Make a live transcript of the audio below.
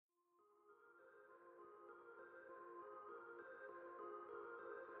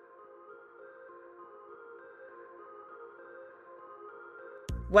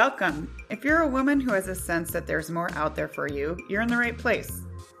Welcome. If you're a woman who has a sense that there's more out there for you, you're in the right place.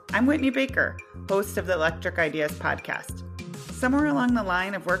 I'm Whitney Baker, host of the Electric Ideas podcast. Somewhere along the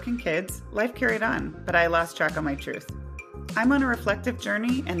line of work and kids, life carried on, but I lost track of my truth. I'm on a reflective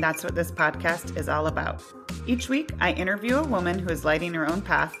journey, and that's what this podcast is all about. Each week, I interview a woman who is lighting her own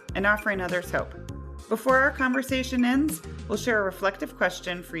path and offering others hope. Before our conversation ends, we'll share a reflective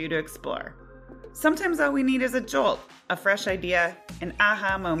question for you to explore. Sometimes all we need is a jolt, a fresh idea, an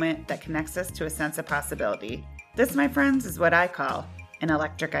aha moment that connects us to a sense of possibility. This, my friends, is what I call an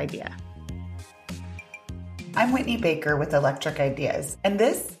electric idea. I'm Whitney Baker with Electric Ideas, and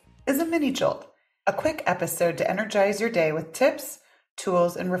this is a mini jolt, a quick episode to energize your day with tips,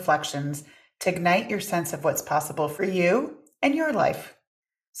 tools, and reflections to ignite your sense of what's possible for you and your life.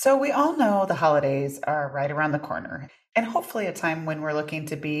 So we all know the holidays are right around the corner, and hopefully a time when we're looking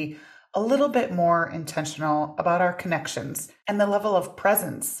to be a little bit more intentional about our connections and the level of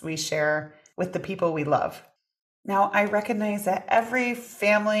presence we share with the people we love. Now, I recognize that every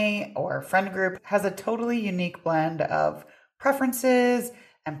family or friend group has a totally unique blend of preferences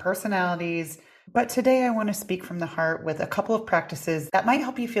and personalities, but today I want to speak from the heart with a couple of practices that might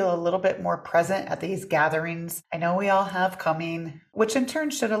help you feel a little bit more present at these gatherings I know we all have coming, which in turn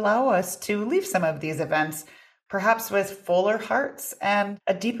should allow us to leave some of these events perhaps with fuller hearts and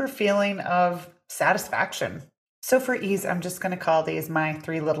a deeper feeling of satisfaction. So for ease, I'm just going to call these my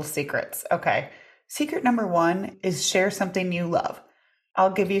 3 little secrets. Okay. Secret number 1 is share something you love. I'll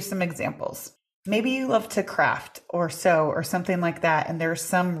give you some examples. Maybe you love to craft or sew or something like that, and there's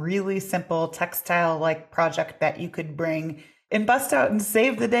some really simple textile-like project that you could bring and bust out and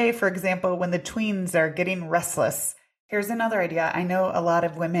save the day, for example, when the tweens are getting restless. Here's another idea. I know a lot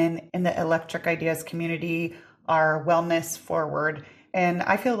of women in the Electric Ideas community are wellness forward, and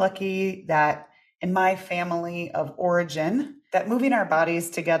I feel lucky that in my family of origin, that moving our bodies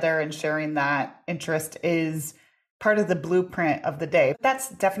together and sharing that interest is part of the blueprint of the day. That's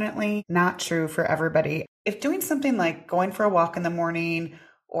definitely not true for everybody. If doing something like going for a walk in the morning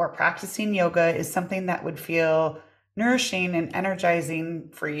or practicing yoga is something that would feel nourishing and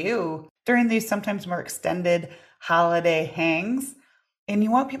energizing for you during these sometimes more extended holiday hangs, and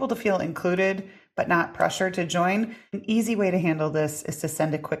you want people to feel included but not pressured to join, an easy way to handle this is to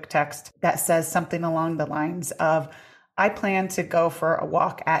send a quick text that says something along the lines of, I plan to go for a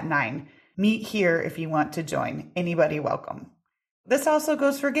walk at 9. Meet here if you want to join. Anybody welcome. This also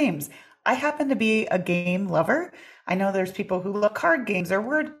goes for games. I happen to be a game lover. I know there's people who love card games or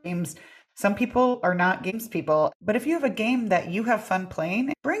word games. Some people are not games people, but if you have a game that you have fun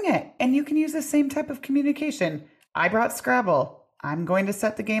playing, bring it. And you can use the same type of communication. I brought Scrabble. I'm going to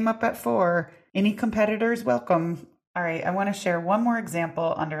set the game up at 4. Any competitors welcome. All right, I want to share one more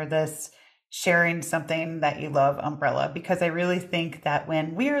example under this sharing something that you love umbrella, because I really think that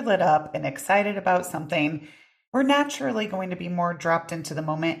when we are lit up and excited about something, we're naturally going to be more dropped into the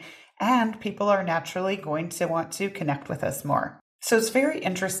moment, and people are naturally going to want to connect with us more. So it's very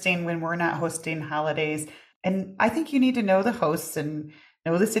interesting when we're not hosting holidays, and I think you need to know the hosts and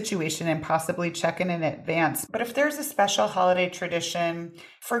know the situation and possibly check in advance. But if there's a special holiday tradition,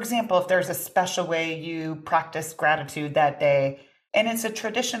 for example, if there's a special way you practice gratitude that day, and it's a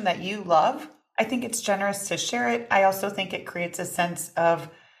tradition that you love, I think it's generous to share it. I also think it creates a sense of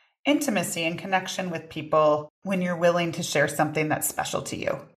intimacy and connection with people when you're willing to share something that's special to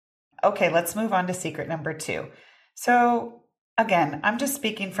you. Okay, let's move on to secret number 2. So again, I'm just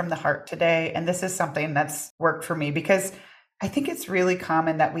speaking from the heart today, and this is something that's worked for me because I think it's really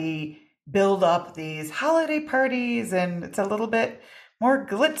common that we build up these holiday parties and it's a little bit more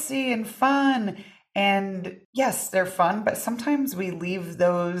glitzy and fun. And yes, they're fun, but sometimes we leave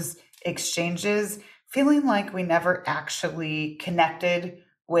those exchanges feeling like we never actually connected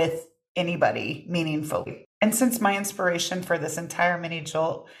with anybody meaningfully. And since my inspiration for this entire mini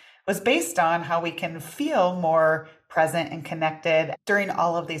jolt was based on how we can feel more present and connected during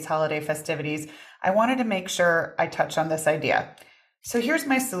all of these holiday festivities, I wanted to make sure I touch on this idea. So here's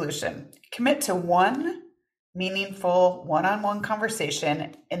my solution. Commit to one meaningful one-on-one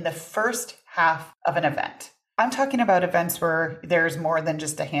conversation in the first half of an event. I'm talking about events where there's more than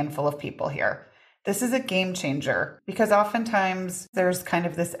just a handful of people here. This is a game changer because oftentimes there's kind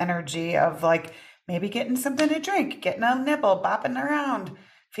of this energy of like maybe getting something to drink, getting a nibble, bopping around,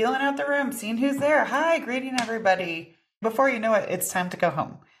 feeling out the room, seeing who's there. Hi, greeting everybody. Before you know it, it's time to go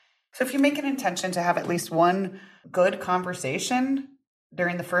home. So if you make an intention to have at least one good conversation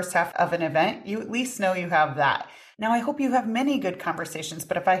during the first half of an event, you at least know you have that. Now, I hope you have many good conversations,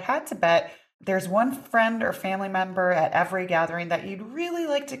 but if I had to bet, there's one friend or family member at every gathering that you'd really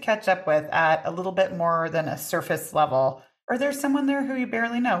like to catch up with at a little bit more than a surface level Or there's someone there who you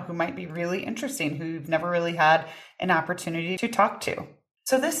barely know who might be really interesting, who you've never really had an opportunity to talk to.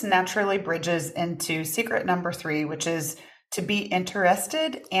 So this naturally bridges into secret number 3, which is to be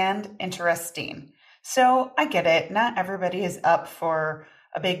interested and interesting. So I get it. Not everybody is up for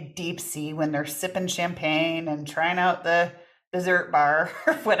a big deep sea when they're sipping champagne and trying out the dessert bar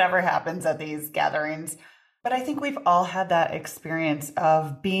or whatever happens at these gatherings. But I think we've all had that experience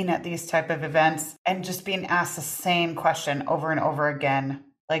of being at these type of events and just being asked the same question over and over again.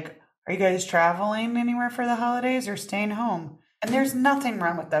 Like, are you guys traveling anywhere for the holidays or staying home? And there's nothing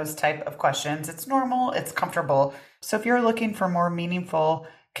wrong with those type of questions. It's normal, it's comfortable. So if you're looking for more meaningful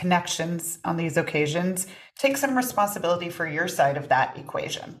connections on these occasions, take some responsibility for your side of that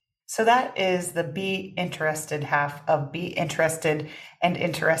equation. So that is the be interested half of be interested and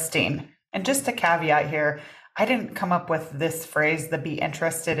interesting. And just a caveat here, I didn't come up with this phrase, the be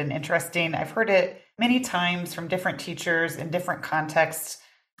interested and interesting. I've heard it many times from different teachers in different contexts,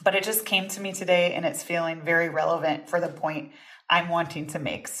 but it just came to me today and it's feeling very relevant for the point I'm wanting to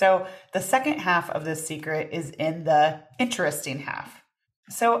make. So the second half of this secret is in the interesting half.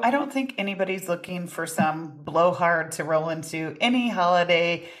 So I don't think anybody's looking for some blowhard to roll into any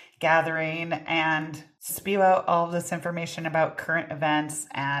holiday gathering and spew out all of this information about current events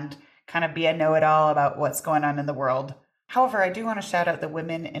and kind of be a know-it-all about what's going on in the world. However, I do want to shout out the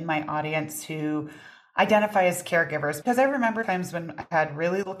women in my audience who identify as caregivers, because I remember times when I had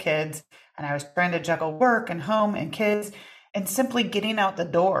really little kids and I was trying to juggle work and home and kids, and simply getting out the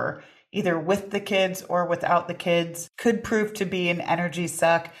door, either with the kids or without the kids, could prove to be an energy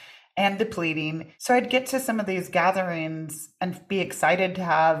suck and depleting. So I'd get to some of these gatherings and be excited to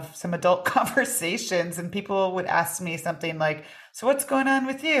have some adult conversations, and people would ask me something like, so what's going on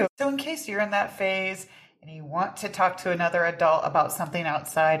with you? So in case you're in that phase and you want to talk to another adult about something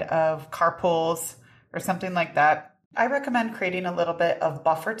outside of carpools or something like that, I recommend creating a little bit of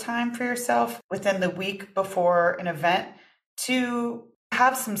buffer time for yourself within the week before an event to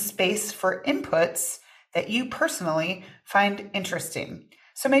have some space for inputs that you personally find interesting.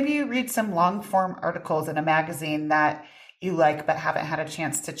 So maybe you read some long form articles in a magazine that you like but haven't had a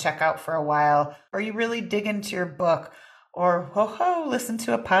chance to check out for a while, or you really dig into your book, or listen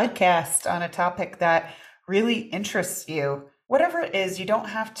to a podcast on a topic that really interests you. Whatever it is, you don't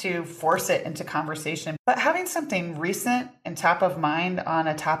have to force it into conversation, but having something recent and top of mind on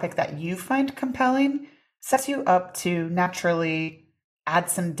a topic that you find compelling sets you up to naturally add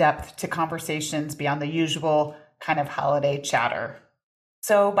some depth to conversations beyond the usual kind of holiday chatter.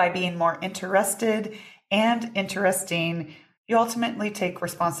 So by being more interested and interesting, you ultimately take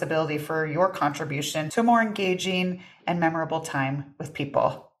responsibility for your contribution to a more engaging and memorable time with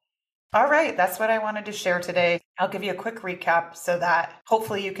people. All right, that's what I wanted to share today. I'll give you a quick recap so that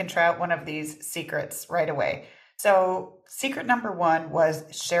hopefully you can try out one of these secrets right away. So secret number 1 was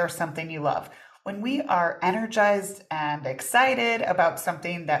share something you love. When we are energized and excited about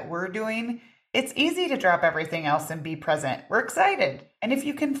something that we're doing, it's easy to drop everything else and be present. We're excited. And if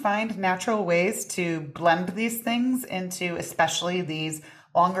you can find natural ways to blend these things into especially these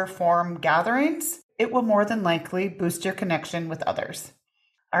longer form gatherings, it will more than likely boost your connection with others.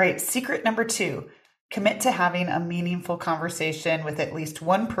 All right, secret number 2, commit to having a meaningful conversation with at least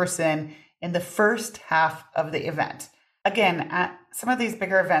one person in the first half of the event. Again, at some of these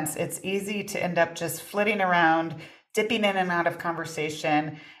bigger events, it's easy to end up just flitting around, dipping in and out of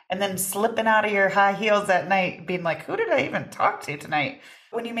conversation, and then slipping out of your high heels at night, being like, who did I even talk to tonight?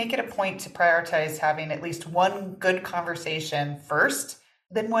 When you make it a point to prioritize having at least one good conversation first,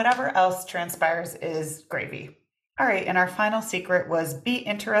 then whatever else transpires is gravy. All right, and our final secret was be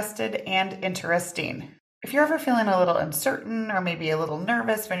interested and interesting. If you're ever feeling a little uncertain or maybe a little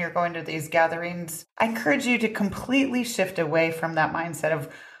nervous when you're going to these gatherings, I encourage you to completely shift away from that mindset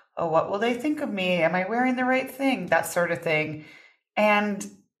of, oh, what will they think of me? Am I wearing the right thing? That sort of thing. And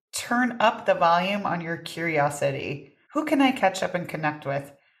turn up the volume on your curiosity. Who can I catch up and connect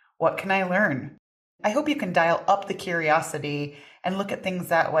with? What can I learn? I hope you can dial up the curiosity and look at things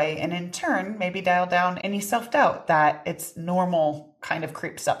that way. And in turn, maybe dial down any self-doubt that it's normal kind of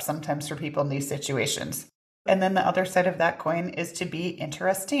creeps up sometimes for people in these situations. And then the other side of that coin is to be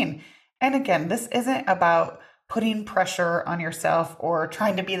interesting. And again, this isn't about putting pressure on yourself or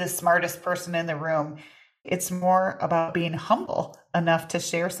trying to be the smartest person in the room. It's more about being humble enough to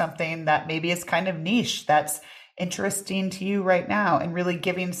share something that maybe is kind of niche, that's interesting to you right now, and really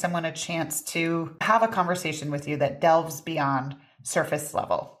giving someone a chance to have a conversation with you that delves beyond surface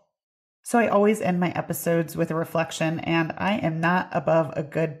level. So I always end my episodes with a reflection, and I am not above a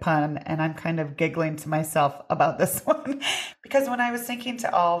good pun, and I'm kind of giggling to myself about this one because when I was thinking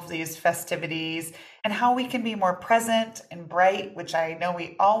to all of these festivities and how we can be more present and bright, which I know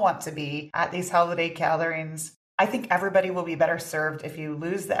we all want to be at these holiday gatherings, I think everybody will be better served if you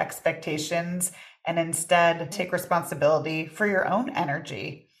lose the expectations and instead take responsibility for your own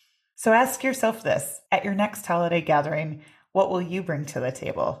energy. So ask yourself this: at your next holiday gathering, what will you bring to the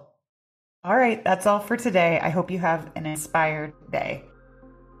table? All right, that's all for today. I hope you have an inspired day.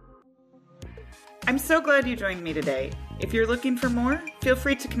 I'm so glad you joined me today. If you're looking for more, feel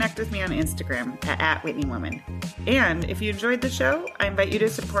free to connect with me on Instagram at @WhitneyWoman. And if you enjoyed the show, I invite you to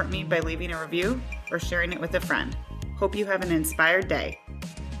support me by leaving a review or sharing it with a friend. Hope you have an inspired day.